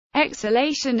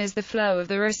Exhalation is the flow of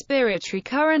the respiratory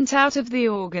current out of the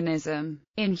organism.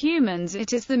 In humans,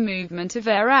 it is the movement of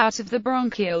air out of the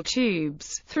bronchial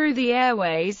tubes, through the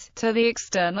airways, to the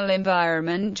external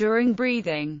environment during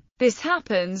breathing. This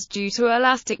happens due to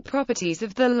elastic properties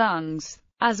of the lungs,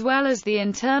 as well as the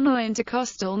internal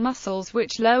intercostal muscles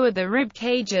which lower the rib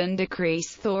cage and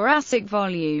decrease thoracic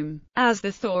volume. As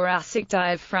the thoracic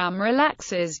diaphragm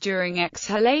relaxes during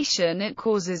exhalation, it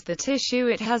causes the tissue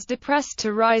it has depressed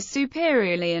to rise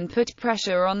superiorly and put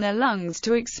pressure on the lungs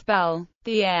to expel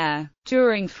the air.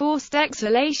 During forced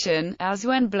exhalation, as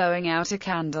when blowing out a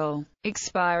candle,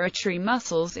 expiratory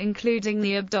muscles including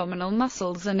the abdominal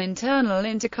muscles and internal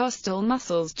intercostal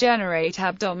muscles generate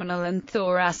abdominal and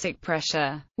thoracic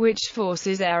pressure, which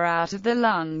forces air out of the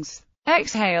lungs.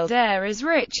 Exhaled air is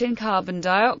rich in carbon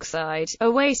dioxide, a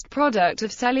waste product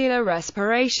of cellular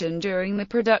respiration during the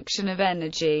production of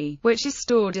energy, which is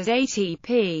stored as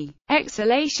ATP.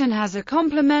 Exhalation has a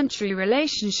complementary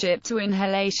relationship to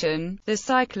inhalation. The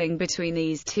cycling between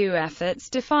these two efforts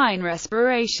define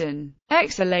respiration,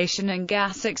 exhalation and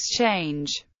gas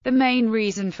exchange. The main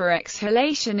reason for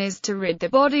exhalation is to rid the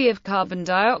body of carbon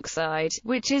dioxide,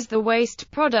 which is the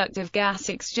waste product of gas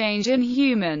exchange in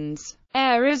humans.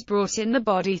 Air is brought in the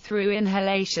body through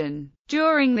inhalation.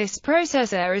 During this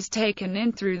process, air is taken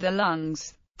in through the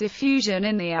lungs. Diffusion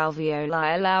in the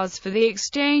alveoli allows for the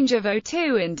exchange of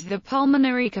O2 into the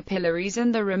pulmonary capillaries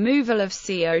and the removal of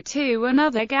CO2 and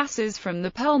other gases from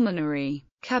the pulmonary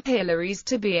capillaries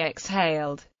to be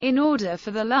exhaled. In order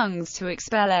for the lungs to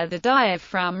expel air, the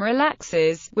diaphragm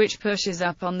relaxes, which pushes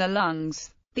up on the lungs.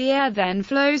 The air then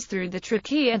flows through the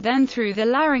trachea, then through the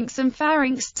larynx and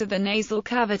pharynx to the nasal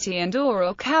cavity and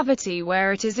oral cavity,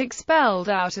 where it is expelled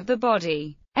out of the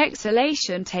body.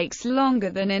 Exhalation takes longer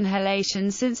than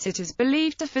inhalation since it is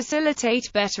believed to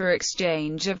facilitate better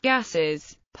exchange of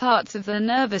gases. Parts of the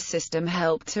nervous system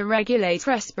help to regulate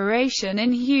respiration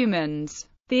in humans.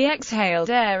 The exhaled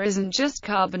air isn't just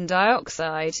carbon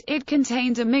dioxide, it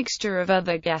contains a mixture of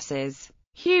other gases.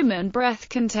 Human breath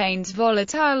contains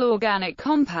volatile organic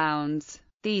compounds.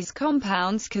 These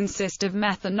compounds consist of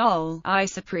methanol,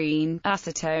 isoprene,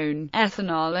 acetone,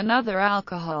 ethanol and other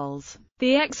alcohols.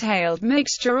 The exhaled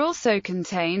mixture also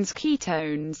contains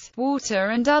ketones, water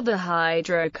and other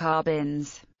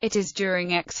hydrocarbons. It is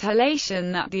during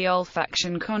exhalation that the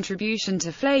olfaction contribution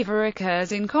to flavor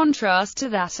occurs, in contrast to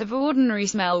that of ordinary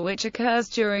smell which occurs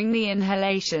during the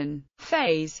inhalation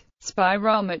phase.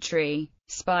 Spirometry.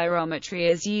 Spirometry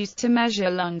is used to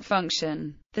measure lung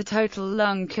function. The total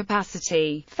lung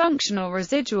capacity, functional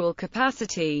residual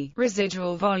capacity,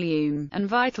 residual volume, and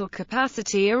vital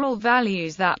capacity are all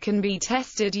values that can be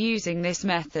tested using this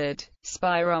method.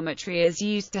 Spirometry is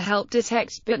used to help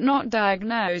detect, but not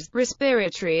diagnose,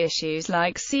 respiratory issues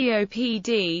like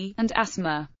COPD and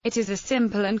asthma. It is a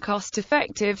simple and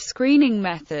cost-effective screening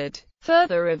method.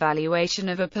 Further evaluation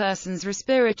of a person's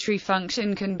respiratory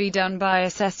function can be done by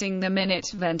assessing the minute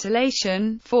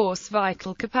ventilation, force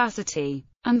vital capacity,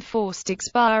 and forced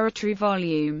expiratory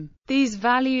volume. These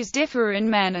values differ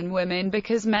in men and women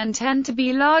because men tend to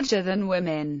be larger than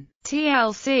women.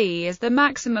 TLC is the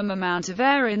maximum amount of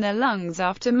air in the lungs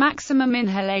after maximum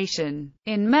inhalation.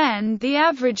 In men, the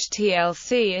average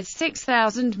TLC is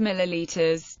 6,000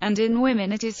 milliliters, and in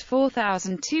women it is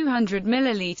 4,200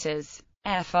 milliliters.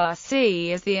 FRC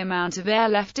is the amount of air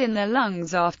left in the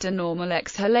lungs after normal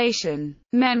exhalation.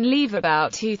 Men leave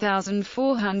about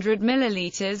 2,400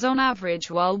 milliliters on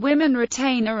average, while women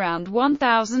retain around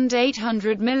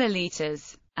 1,800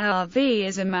 milliliters. RV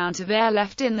is amount of air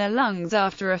left in the lungs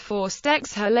after a forced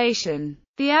exhalation.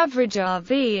 The average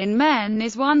RV in men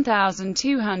is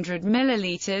 1,200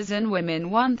 milliliters and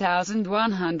women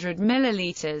 1,100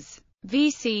 milliliters.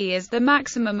 VC is the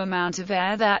maximum amount of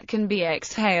air that can be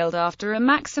exhaled after a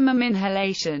maximum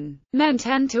inhalation. Men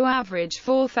tend to average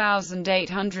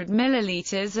 4,800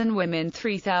 milliliters and women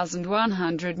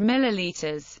 3,100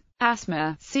 milliliters.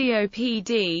 Asthma,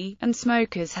 COPD, and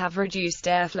smokers have reduced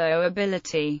airflow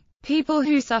ability. People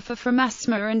who suffer from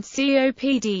asthma and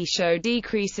COPD show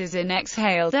decreases in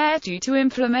exhaled air due to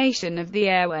inflammation of the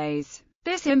airways.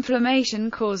 This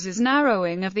inflammation causes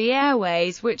narrowing of the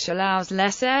airways, which allows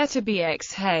less air to be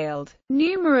exhaled.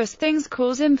 Numerous things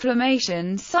cause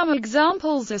inflammation. Some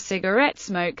examples are cigarette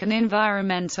smoke and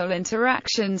environmental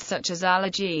interactions such as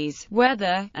allergies,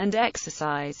 weather, and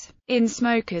exercise. In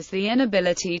smokers, the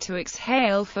inability to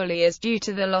exhale fully is due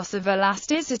to the loss of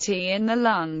elasticity in the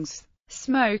lungs.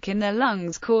 Smoke in the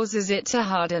lungs causes it to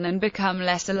harden and become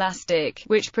less elastic,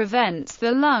 which prevents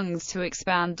the lungs to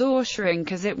expand or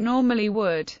shrink as it normally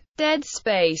would. Dead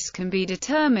space can be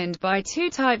determined by two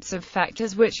types of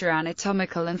factors, which are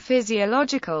anatomical and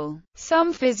physiological.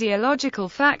 Some physiological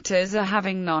factors are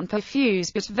having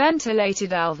non-perfused but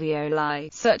ventilated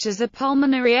alveoli, such as a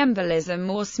pulmonary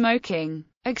embolism or smoking.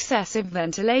 Excessive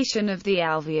ventilation of the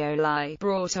alveoli,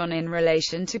 brought on in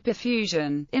relation to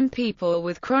perfusion, in people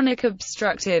with chronic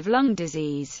obstructive lung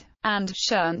disease. And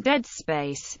shunt dead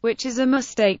space, which is a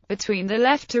mistake between the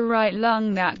left to right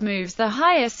lung that moves the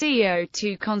higher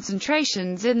CO2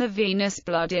 concentrations in the venous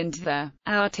blood into the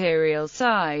arterial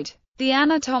side. The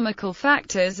anatomical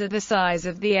factors are the size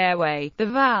of the airway, the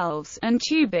valves, and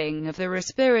tubing of the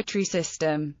respiratory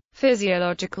system.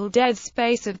 Physiological dead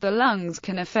space of the lungs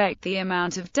can affect the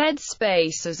amount of dead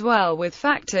space as well, with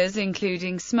factors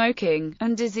including smoking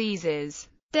and diseases.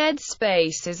 Dead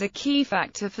space is a key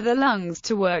factor for the lungs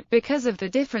to work because of the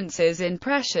differences in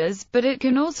pressures, but it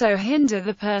can also hinder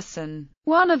the person.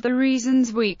 One of the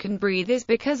reasons we can breathe is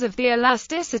because of the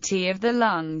elasticity of the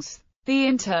lungs. The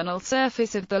internal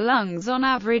surface of the lungs on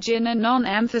average in a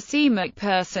non-emphysemic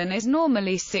person is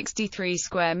normally 63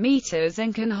 square meters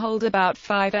and can hold about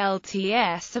 5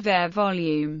 lbs of air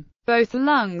volume. Both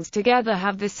lungs together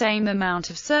have the same amount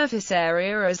of surface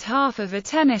area as half of a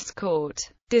tennis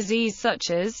court. Disease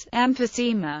such as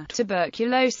emphysema,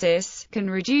 tuberculosis, can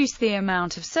reduce the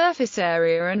amount of surface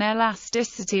area and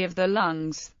elasticity of the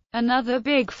lungs. Another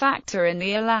big factor in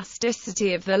the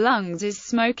elasticity of the lungs is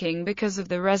smoking because of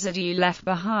the residue left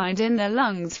behind in the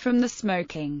lungs from the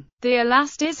smoking. The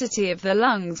elasticity of the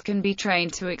lungs can be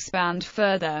trained to expand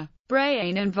further.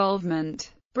 Brain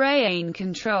involvement. Brain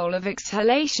control of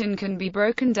exhalation can be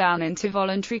broken down into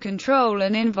voluntary control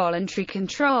and involuntary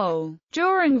control.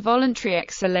 During voluntary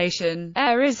exhalation,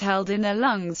 air is held in the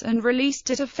lungs and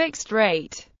released at a fixed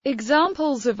rate.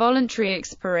 Examples of voluntary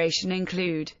expiration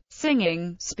include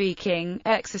singing, speaking,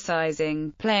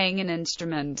 exercising, playing an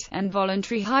instrument, and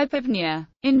voluntary hypopnea.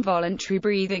 Involuntary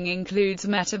breathing includes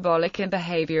metabolic and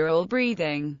behavioral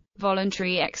breathing.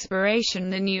 Voluntary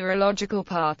expiration. The neurological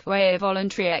pathway of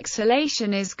voluntary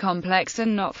exhalation is complex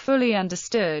and not fully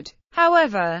understood.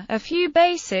 However, a few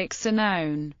basics are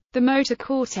known. The motor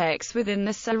cortex within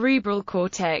the cerebral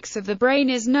cortex of the brain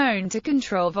is known to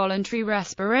control voluntary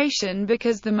respiration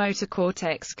because the motor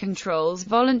cortex controls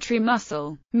voluntary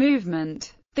muscle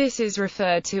movement. This is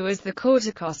referred to as the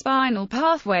corticospinal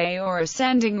pathway or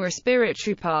ascending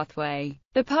respiratory pathway.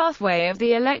 The pathway of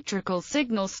the electrical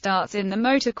signal starts in the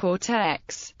motor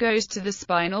cortex, goes to the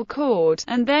spinal cord,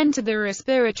 and then to the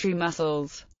respiratory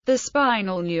muscles. The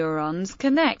spinal neurons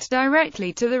connect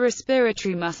directly to the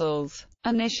respiratory muscles.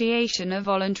 Initiation of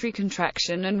voluntary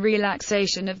contraction and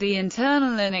relaxation of the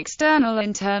internal and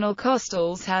external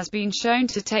costals has been shown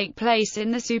to take place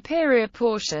in the superior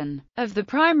portion of the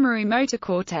primary motor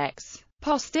cortex.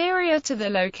 Posterior to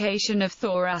the location of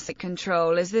thoracic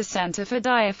control is the center for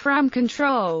diaphragm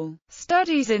control.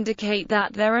 Studies indicate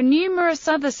that there are numerous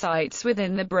other sites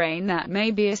within the brain that may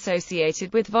be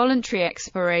associated with voluntary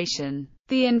expiration.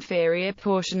 The inferior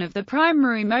portion of the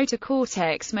primary motor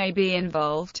cortex may be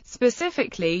involved,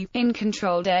 specifically, in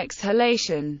controlled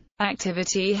exhalation.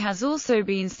 Activity has also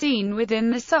been seen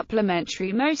within the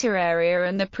supplementary motor area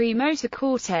and the premotor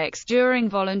cortex during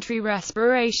voluntary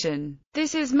respiration.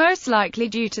 This is most likely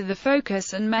due to the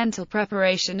focus and mental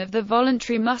preparation of the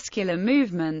voluntary muscular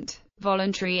movement.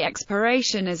 Voluntary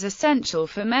expiration is essential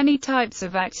for many types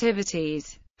of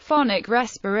activities. Phonic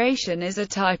respiration is a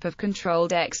type of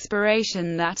controlled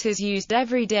expiration that is used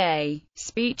every day.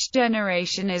 Speech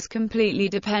generation is completely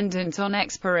dependent on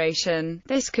expiration.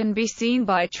 This can be seen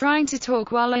by trying to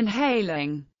talk while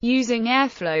inhaling. Using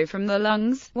airflow from the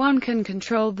lungs, one can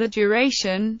control the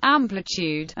duration,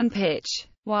 amplitude, and pitch.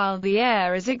 While the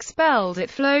air is expelled,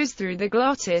 it flows through the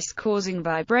glottis, causing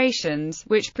vibrations,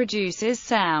 which produces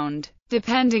sound.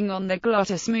 Depending on the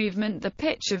glottis movement, the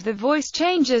pitch of the voice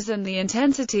changes and the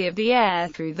intensity of the air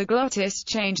through the glottis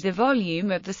change the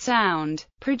volume of the sound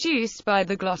produced by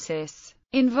the glottis.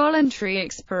 Involuntary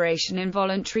expiration.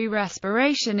 Involuntary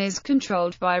respiration is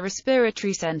controlled by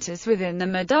respiratory centers within the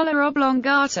medulla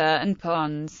oblongata and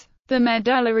pons. The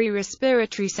medullary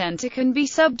respiratory center can be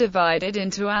subdivided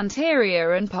into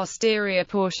anterior and posterior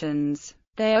portions.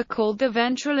 They are called the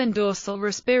ventral and dorsal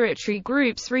respiratory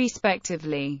groups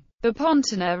respectively. The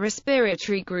pontiner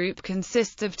respiratory group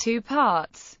consists of two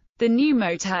parts, the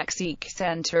pneumotaxic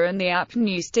center and the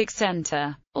apneustic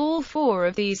center. All four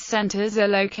of these centers are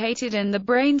located in the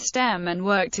brainstem and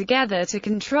work together to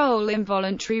control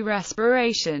involuntary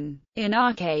respiration. In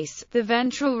our case, the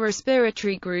ventral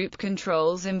respiratory group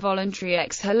controls involuntary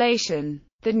exhalation.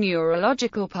 The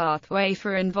neurological pathway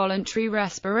for involuntary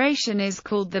respiration is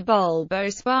called the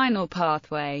bulbospinal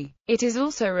pathway. It is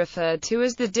also referred to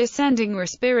as the descending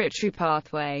respiratory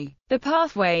pathway. The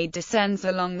pathway descends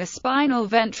along the spinal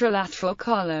ventrolateral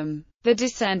column. The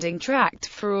descending tract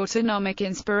for autonomic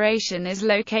inspiration is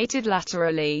located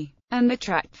laterally, and the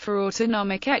tract for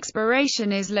autonomic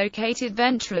expiration is located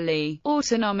ventrally.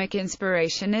 Autonomic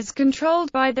inspiration is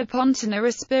controlled by the pontiner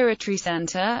respiratory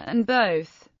center and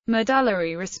both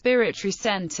medullary respiratory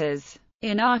centers.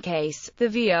 In our case, the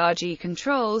VRG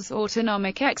controls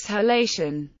autonomic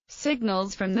exhalation.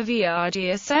 Signals from the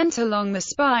VRG are sent along the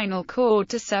spinal cord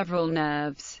to several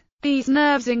nerves. These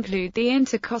nerves include the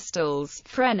intercostals,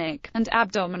 phrenic, and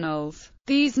abdominals.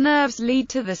 These nerves lead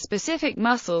to the specific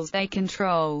muscles they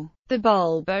control. The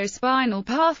bulbospinal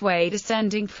pathway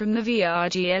descending from the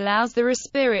VRG allows the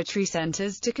respiratory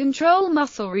centers to control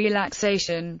muscle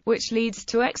relaxation, which leads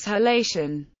to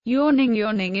exhalation. Yawning.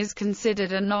 Yawning is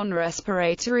considered a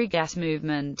non-respiratory gas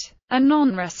movement. A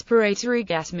non-respiratory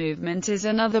gas movement is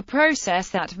another process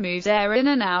that moves air in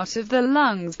and out of the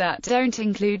lungs that don't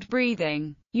include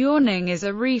breathing. Yawning is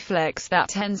a reflex that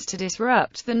tends to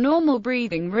disrupt the normal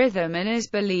breathing rhythm and is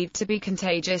believed to be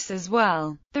contagious as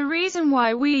well. The reason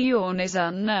why we yawn is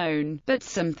unknown, but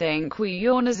some think we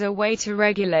yawn as a way to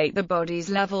regulate the body's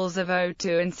levels of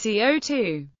O2 and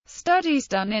CO2. Studies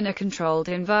done in a controlled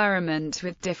environment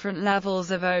with different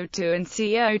levels of O2 and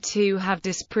CO2 have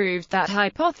disproved that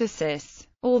hypothesis.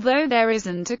 Although there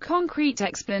isn't a concrete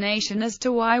explanation as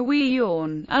to why we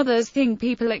yawn, others think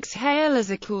people exhale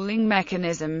as a cooling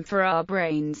mechanism for our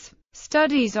brains.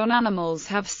 Studies on animals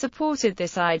have supported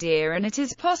this idea, and it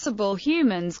is possible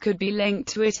humans could be linked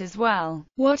to it as well.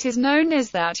 What is known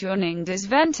is that yawning does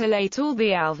ventilate all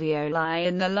the alveoli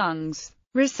in the lungs.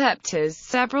 Receptors.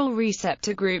 Several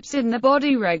receptor groups in the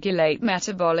body regulate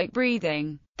metabolic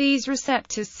breathing. These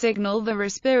receptors signal the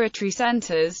respiratory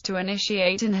centers to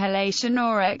initiate inhalation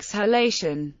or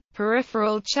exhalation.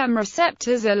 Peripheral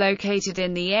chemoreceptors are located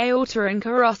in the aorta and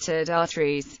carotid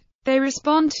arteries. They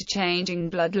respond to changing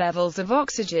blood levels of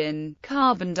oxygen,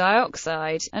 carbon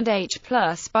dioxide, and H+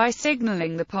 by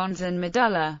signaling the pons and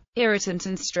medulla. Irritant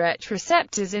and stretch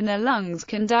receptors in the lungs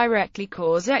can directly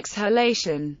cause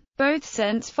exhalation. Both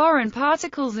sense foreign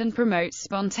particles and promote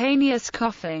spontaneous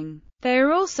coughing. They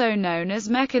are also known as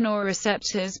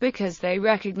mechanoreceptors because they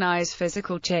recognize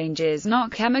physical changes,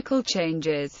 not chemical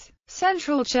changes.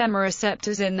 Central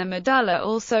chemoreceptors in the medulla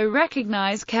also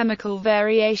recognize chemical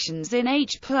variations in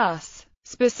H+.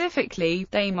 Specifically,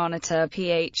 they monitor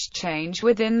pH change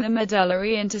within the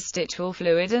medullary interstitial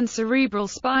fluid and cerebral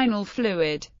spinal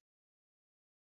fluid.